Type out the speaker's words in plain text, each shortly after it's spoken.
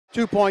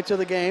2 points of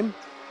the game.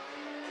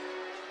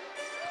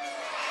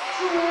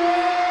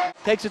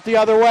 Takes it the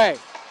other way.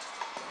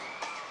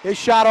 His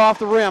shot off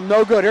the rim,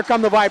 no good. Here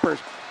come the Vipers.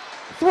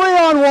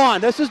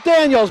 3-on-1. This is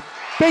Daniels.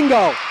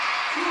 Bingo.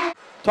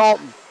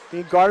 Talton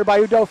being guarded by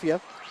Udofia.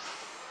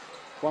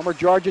 Former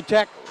Georgia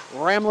Tech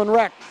Ramblin'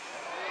 Wreck.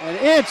 An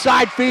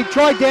inside feed.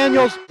 Troy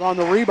Daniels on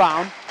the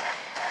rebound.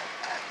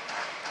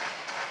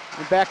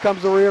 And back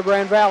comes the Rio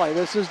Grande Valley.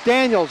 This is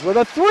Daniels with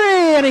a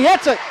three, and he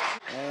hits it.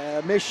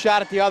 Missed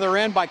shot at the other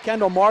end by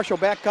Kendall Marshall.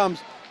 Back comes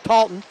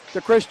Talton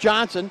to Chris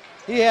Johnson.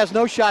 He has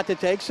no shot to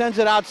take. Sends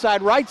it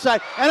outside, right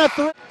side, and a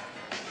three.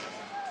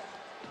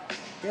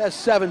 He has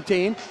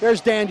 17.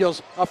 There's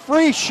Daniels. A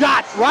free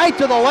shot right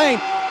to the lane.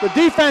 The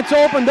defense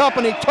opened up,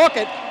 and he took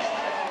it.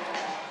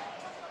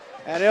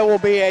 And it will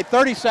be a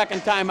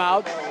 30-second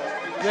timeout.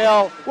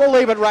 We'll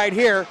leave it right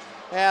here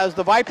as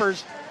the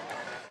Vipers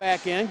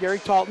back in. Gary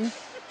Talton,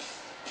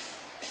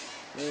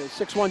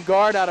 6'1"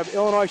 guard out of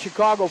Illinois,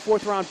 Chicago,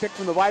 4th-round pick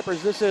from the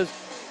Vipers. This is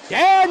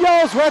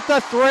Daniels with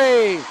the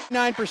three.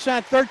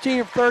 9%,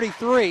 13 of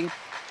 33.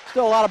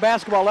 Still a lot of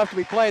basketball left to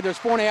be played. There's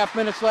 4.5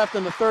 minutes left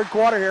in the third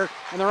quarter here,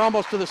 and they're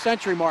almost to the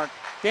century mark.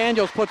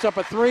 Daniels puts up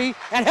a three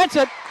and hits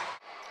it.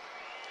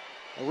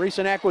 A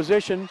recent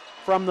acquisition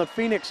from the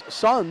Phoenix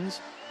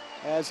Suns,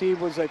 as he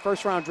was a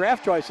first-round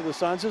draft choice of the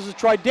Suns. This is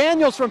Troy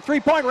Daniels from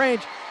three-point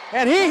range,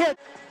 and he hit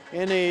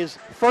in his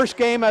first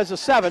game as a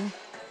 7.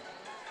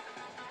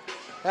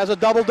 Has a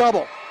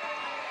double-double.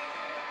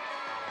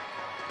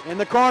 In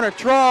the corner,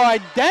 Troy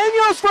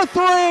Daniels for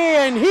three,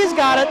 and he's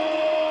got it.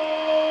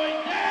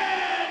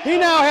 He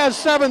now has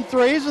 7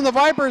 threes, and the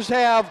Vipers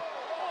have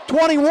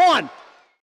 21.